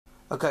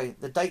Okay,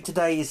 the date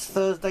today is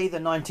Thursday the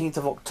 19th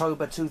of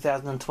October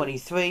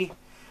 2023.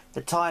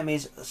 The time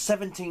is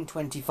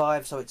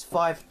 17:25, so it's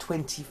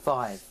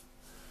 5:25.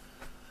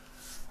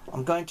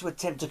 I'm going to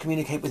attempt to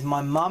communicate with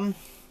my mum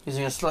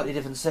using a slightly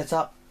different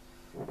setup.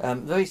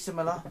 Very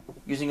similar,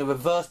 using a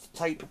reversed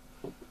tape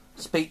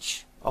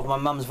speech of my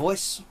mum's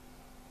voice,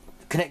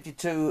 connected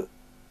to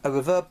a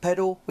reverb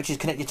pedal, which is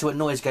connected to a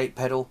noise gate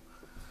pedal,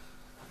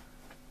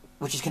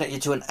 which is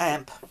connected to an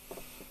amp.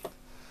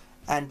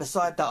 And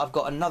beside that I've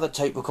got another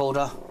tape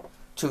recorder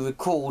to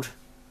record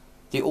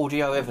the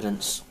audio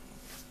evidence.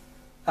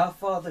 Our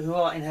Father who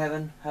art in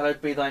heaven,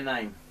 hallowed be thy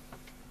name.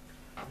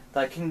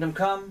 Thy kingdom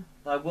come,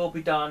 thy will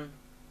be done,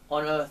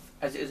 on earth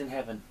as it is in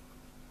heaven.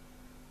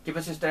 Give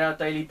us this day our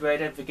daily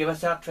bread, and forgive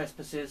us our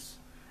trespasses,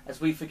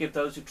 as we forgive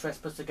those who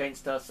trespass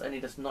against us, and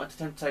lead us not into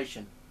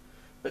temptation,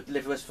 but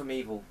deliver us from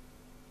evil.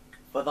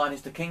 For thine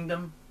is the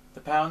kingdom, the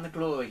power and the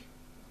glory,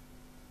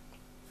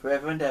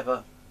 forever and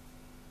ever.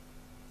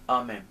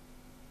 Amen.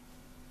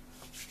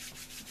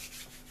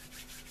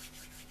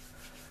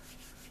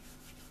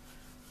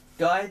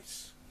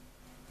 Guides,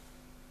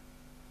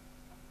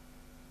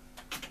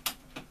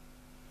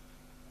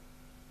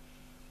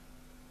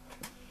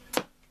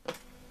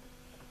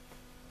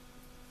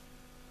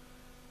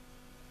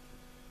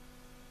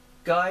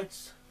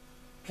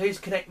 please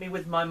connect me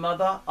with my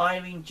mother,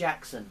 Irene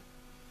Jackson.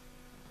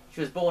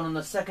 She was born on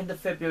the 2nd of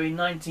February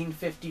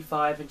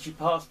 1955 and she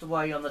passed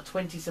away on the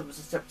 27th of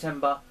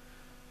September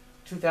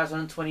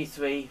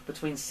 2023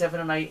 between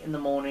 7 and 8 in the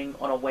morning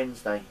on a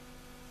Wednesday.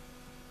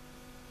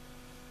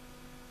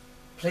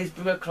 Please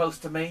bring her close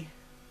to me.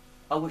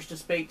 I wish to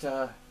speak to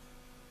her.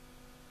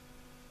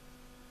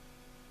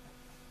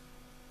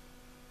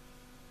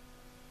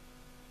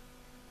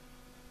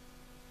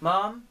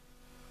 Mum,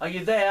 are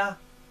you there?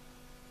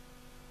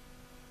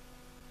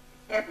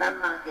 Yes,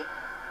 Mum.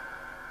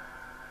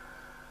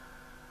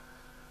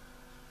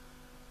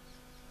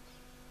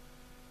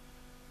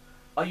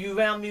 Are you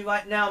around me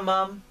right now,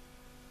 Mum?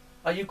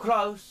 Are you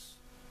close?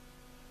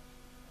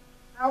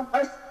 No,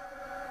 boss.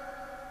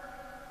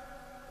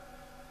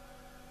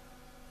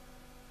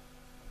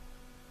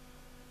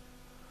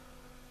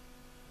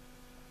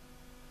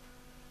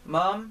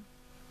 Mum?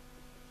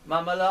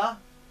 Mamala?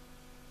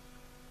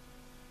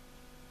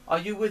 Are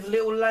you with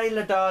little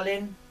Layla,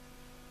 darling?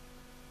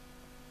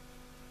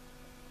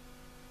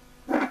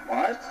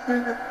 What?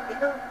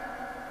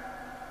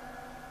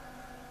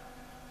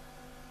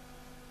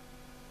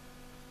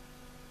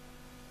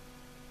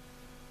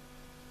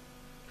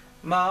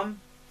 Mum,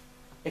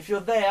 if you're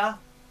there,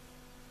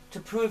 to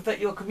prove that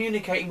you're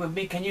communicating with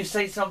me, can you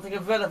say something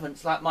of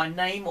relevance, like my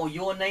name or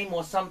your name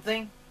or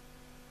something?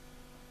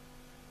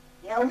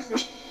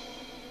 Yes.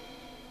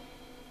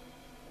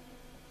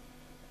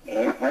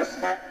 What's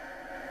that?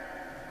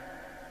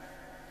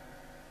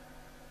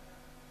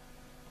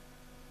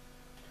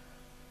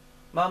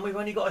 Mum, we've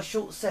only got a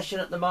short session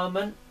at the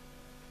moment,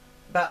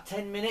 about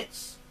 10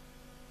 minutes.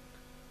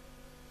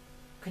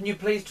 Can you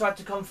please try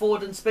to come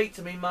forward and speak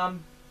to me,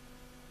 Mum?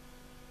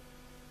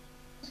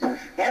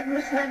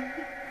 Everything.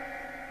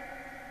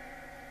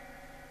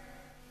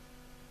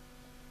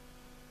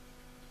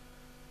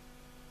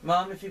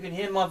 Mum, if you can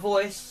hear my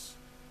voice,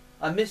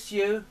 I miss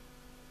you.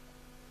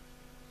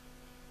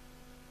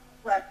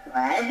 What?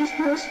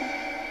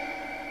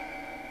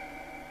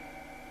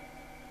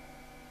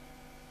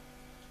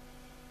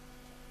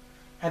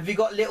 Have you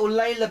got little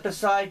Layla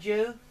beside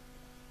you?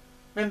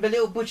 Remember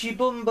little Butchie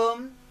Boom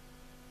Boom?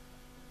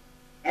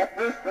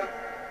 Everything.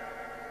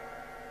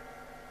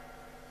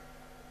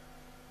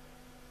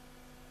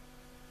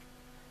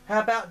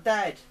 How about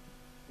Dad?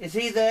 Is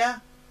he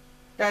there?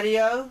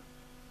 Daddy-o?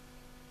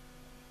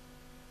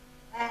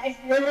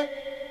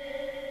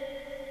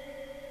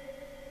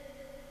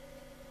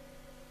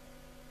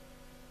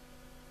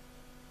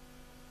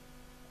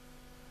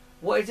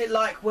 What is it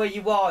like where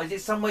you are? Is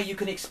it somewhere you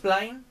can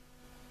explain?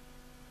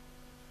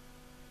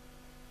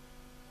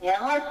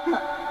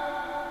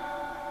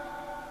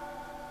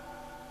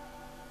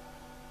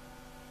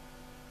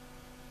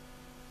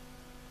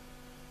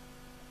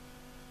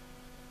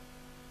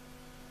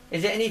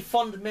 Is there any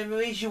fond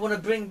memories you want to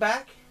bring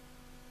back?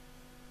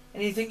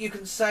 Anything you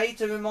can say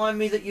to remind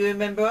me that you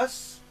remember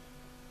us?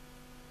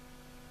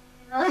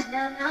 No.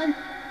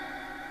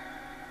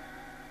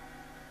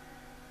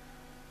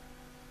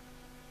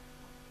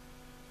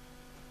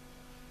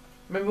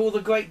 Remember all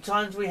the great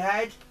times we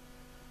had?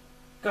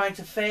 Going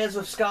to fairs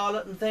with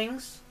Scarlett and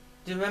things?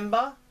 Do you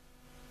remember?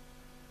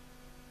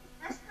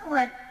 That's the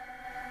one.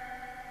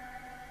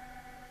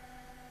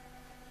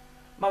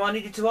 Mum, I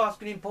needed to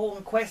ask an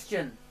important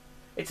question.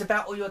 It's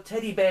about all your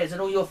teddy bears and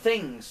all your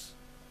things.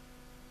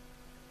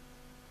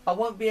 I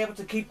won't be able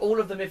to keep all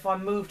of them if I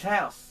moved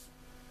house.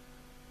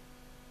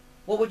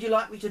 What would you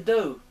like me to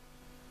do?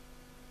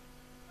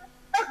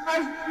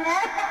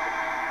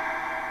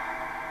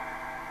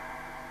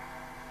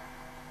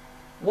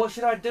 What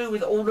should I do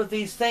with all of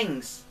these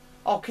things?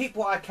 I'll keep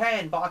what I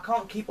can, but I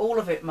can't keep all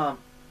of it, Mum.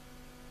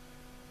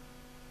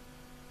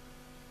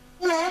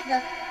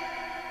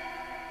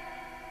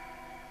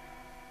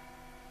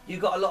 You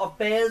got a lot of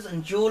bears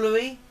and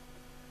jewellery,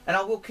 and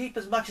I will keep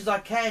as much as I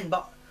can,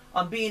 but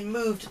I'm being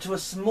moved to a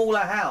smaller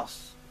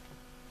house.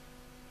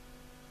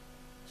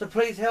 So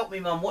please help me,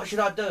 Mum. What should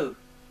I do?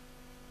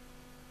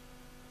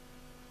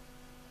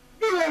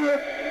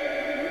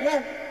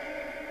 Yes.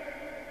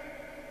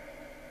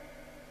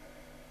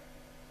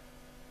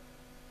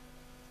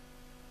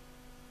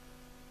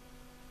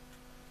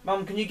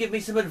 Mum, can you give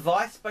me some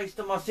advice based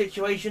on my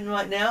situation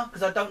right now?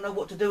 Because I don't know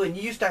what to do, and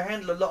you used to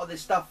handle a lot of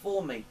this stuff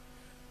for me.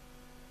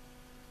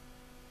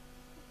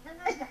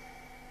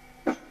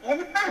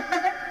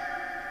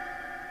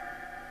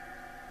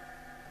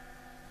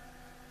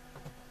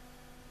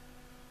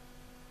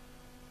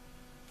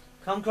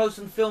 Come close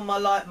and feel my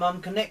light,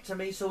 Mum. Connect to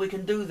me so we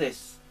can do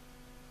this.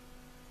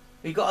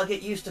 We've got to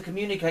get used to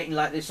communicating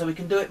like this so we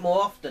can do it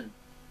more often.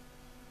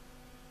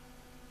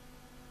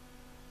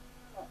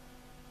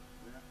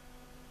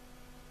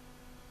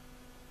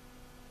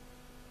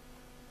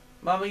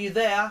 Mum, are you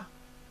there?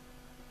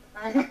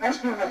 I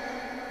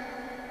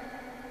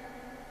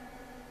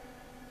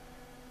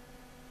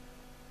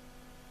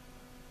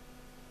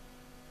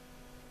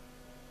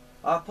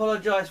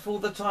apologise for all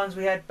the times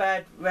we had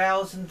bad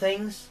rows and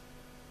things.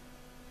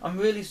 I'm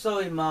really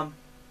sorry, Mum.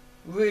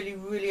 Really,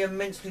 really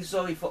immensely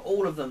sorry for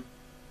all of them.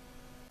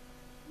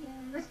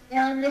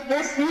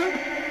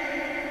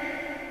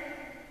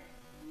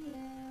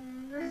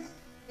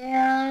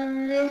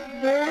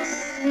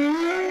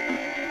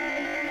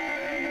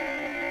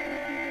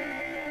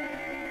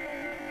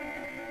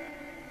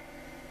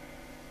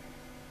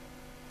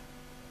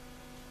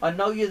 I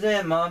know you're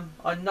there, Mum.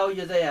 I know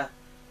you're there.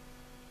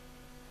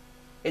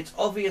 It's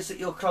obvious that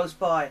you're close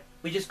by.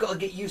 We just got to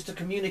get used to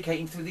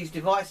communicating through these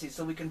devices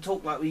so we can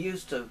talk like we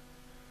used to.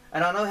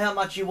 And I know how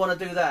much you want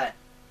to do that.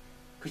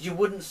 Because you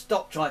wouldn't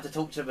stop trying to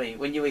talk to me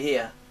when you were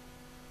here.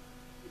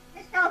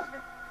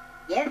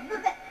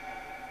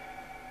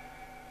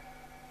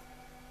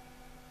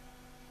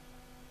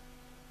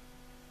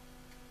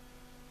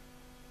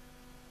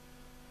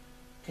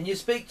 Can you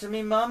speak to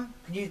me, Mum?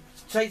 Can you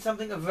say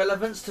something of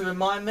relevance to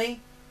remind me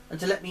and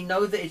to let me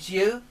know that it's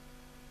you?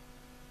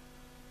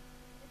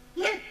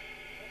 Yes.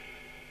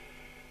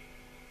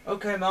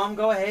 Okay, Mum,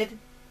 go ahead.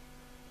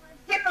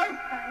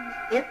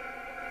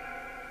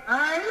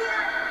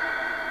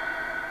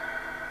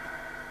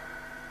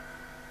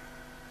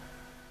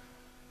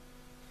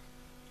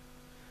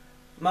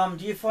 Mum,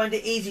 do you find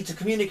it easy to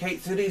communicate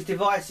through these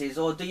devices,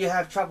 or do you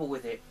have trouble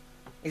with it?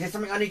 Is there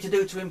something I need to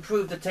do to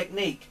improve the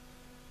technique?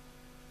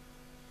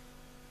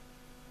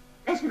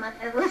 Is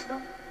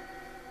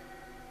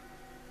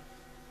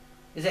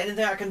there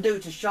anything I can do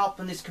to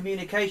sharpen this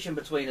communication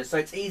between us so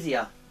it's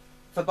easier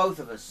for both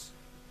of us?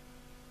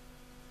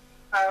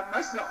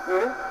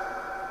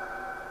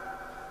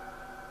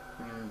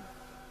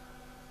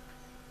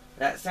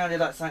 That sounded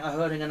like something I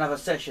heard in another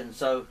session,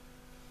 so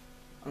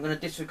I'm going to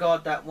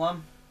disregard that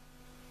one.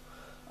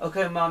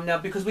 Okay, Mum, now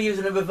because we're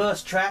using a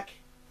reverse track,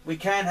 we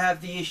can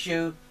have the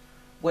issue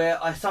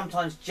where I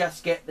sometimes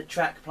just get the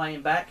track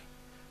playing back.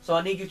 So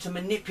I need you to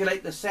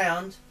manipulate the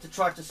sound to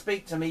try to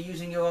speak to me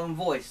using your own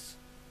voice.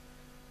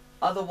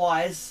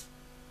 Otherwise,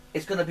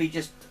 it's going to be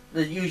just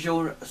the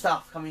usual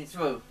stuff coming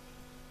through.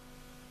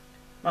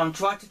 Mum,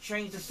 try to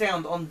change the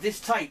sound on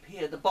this tape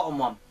here, the bottom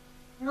one.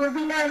 Would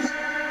be nice.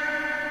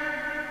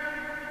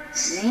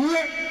 See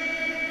it?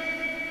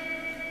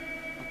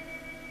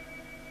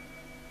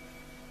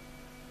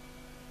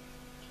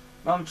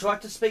 Mum, try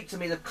to speak to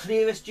me the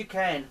clearest you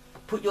can.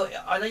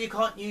 I know you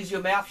can't use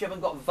your mouth, you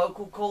haven't got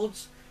vocal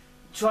cords.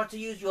 Try to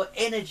use your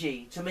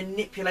energy to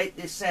manipulate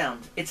this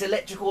sound. It's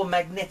electrical or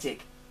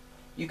magnetic.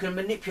 You can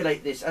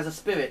manipulate this as a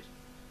spirit.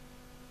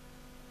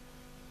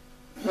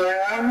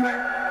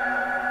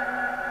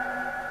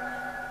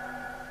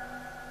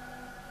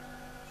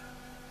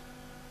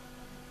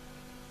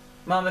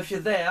 Mum, if you're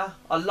there,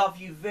 I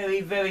love you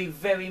very, very,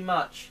 very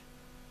much.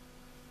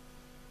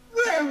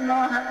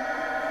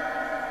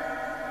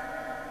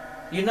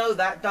 You know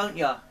that, don't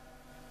you?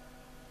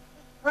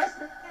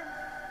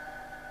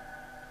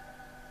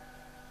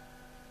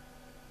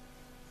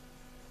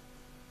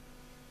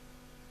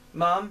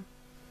 Mum,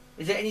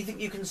 is there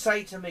anything you can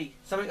say to me?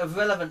 Something of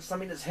relevance,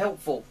 something that's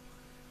helpful?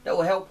 That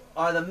will help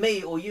either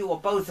me or you or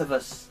both of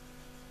us.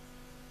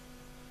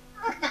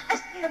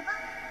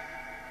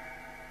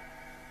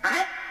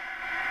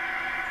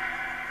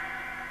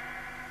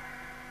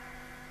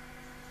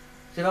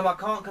 See, Mum, I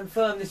can't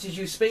confirm this is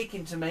you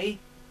speaking to me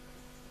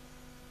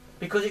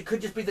because it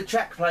could just be the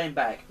track playing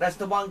back. That's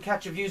the one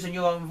catch of using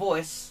your own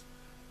voice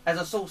as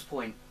a source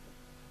point.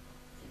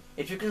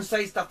 If you can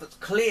say stuff that's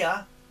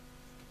clear,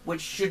 which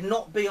should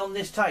not be on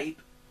this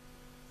tape,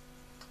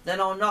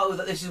 then I'll know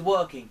that this is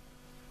working.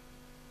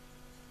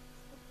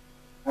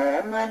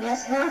 Because,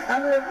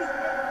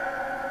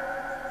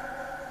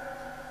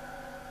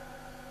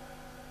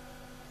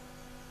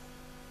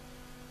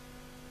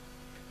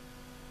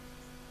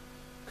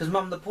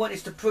 Mum, the point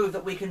is to prove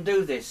that we can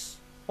do this.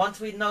 Once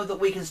we know that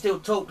we can still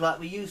talk like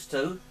we used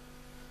to,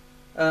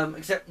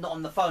 except not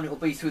on the phone, it will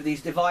be through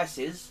these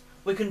devices.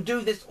 We can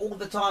do this all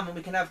the time and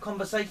we can have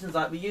conversations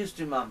like we used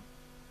to, Mum.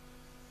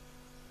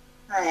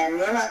 I am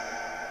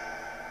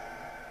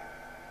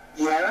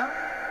yellow.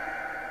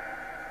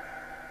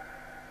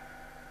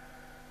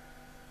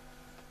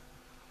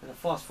 I'm going to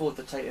fast forward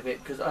the tape a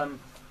bit because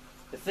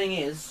the thing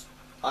is,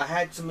 I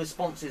had some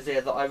responses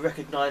there that I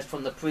recognised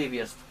from the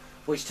previous,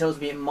 which tells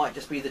me it might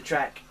just be the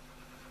track.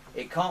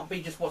 It can't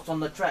be just what's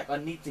on the track. I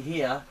need to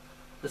hear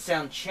the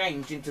sound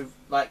change into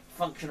like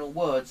functional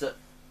words that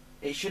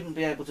it shouldn't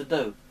be able to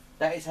do.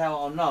 That is how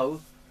I'll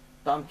know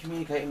that I'm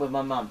communicating with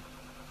my mum,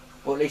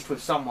 or at least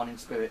with someone in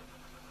spirit.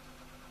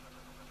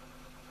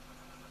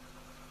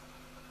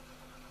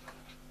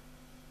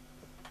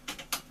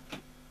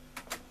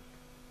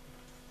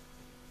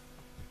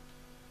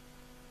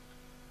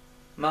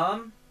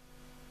 Mum,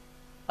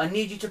 I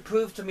need you to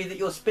prove to me that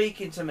you're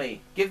speaking to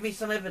me. Give me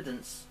some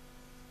evidence.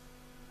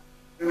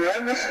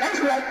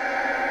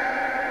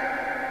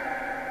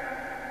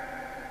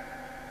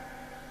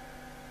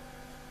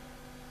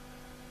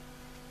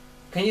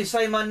 Can you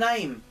say my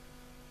name?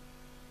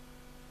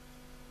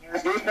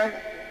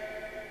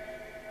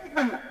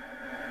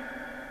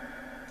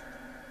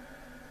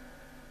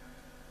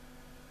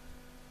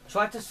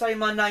 Try to say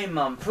my name,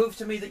 Mum. Prove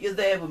to me that you're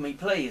there with me,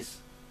 please.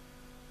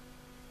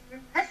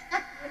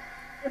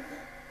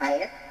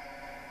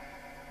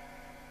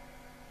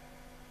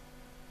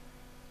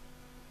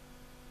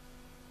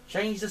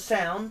 Change the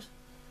sound.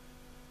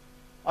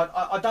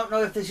 I don't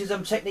know if this is a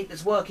technique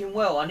that's working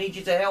well. I need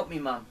you to help me,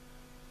 Mum.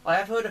 I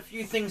have heard a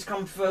few things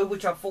come through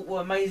which I thought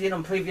were amazing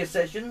on previous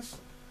sessions,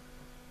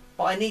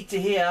 but I need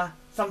to hear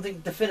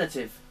something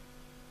definitive.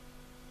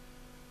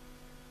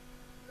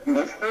 I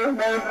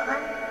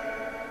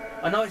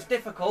know it's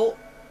difficult.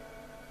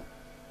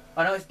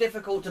 I know it's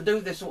difficult to do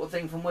this sort of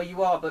thing from where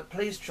you are, but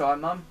please try,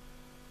 Mum.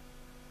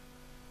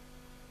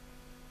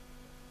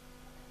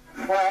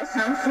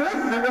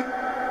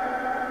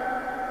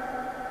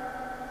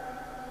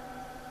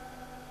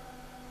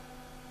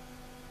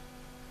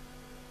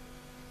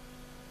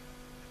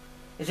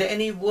 Is there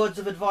any words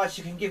of advice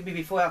you can give me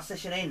before our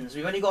session ends?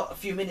 We've only got a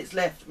few minutes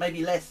left,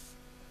 maybe less.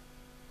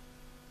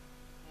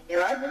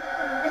 I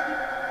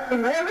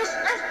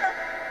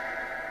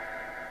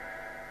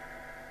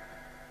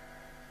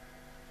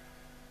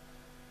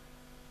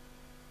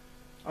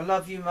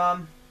love you,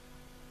 Mum.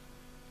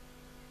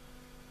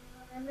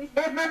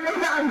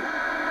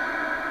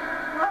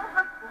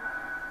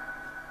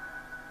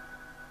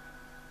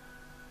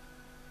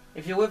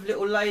 If you're with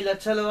little Layla,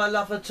 tell her I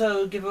love her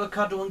too. Give her a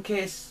cuddle and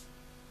kiss.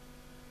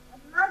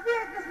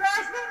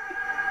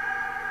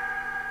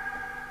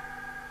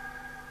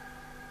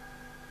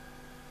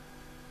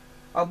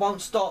 I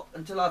won't stop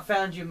until I've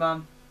found you,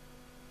 Mum.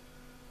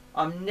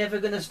 I'm never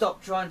going to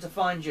stop trying to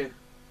find you.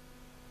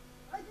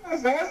 What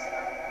is this?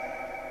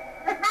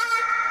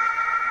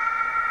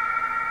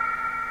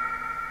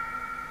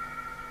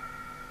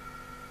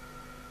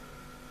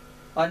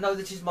 I know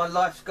this is my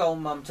life's goal,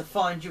 Mum, to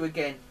find you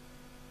again.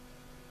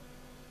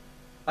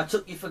 I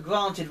took you for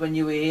granted when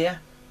you were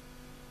here,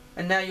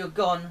 and now you're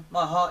gone.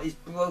 My heart is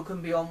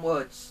broken beyond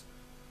words,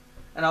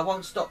 and I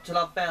won't stop till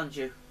I've found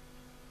you.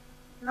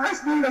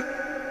 Nice number.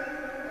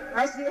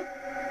 Nice view.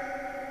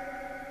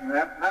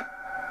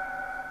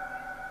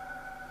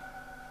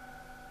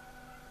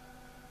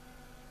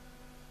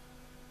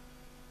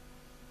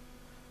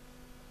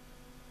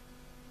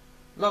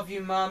 Love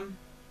you, Mum.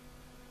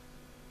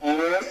 And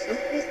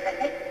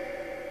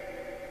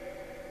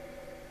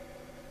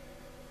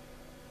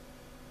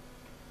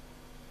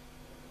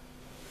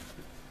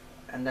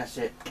that's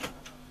it.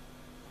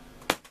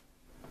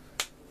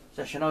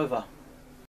 Session over.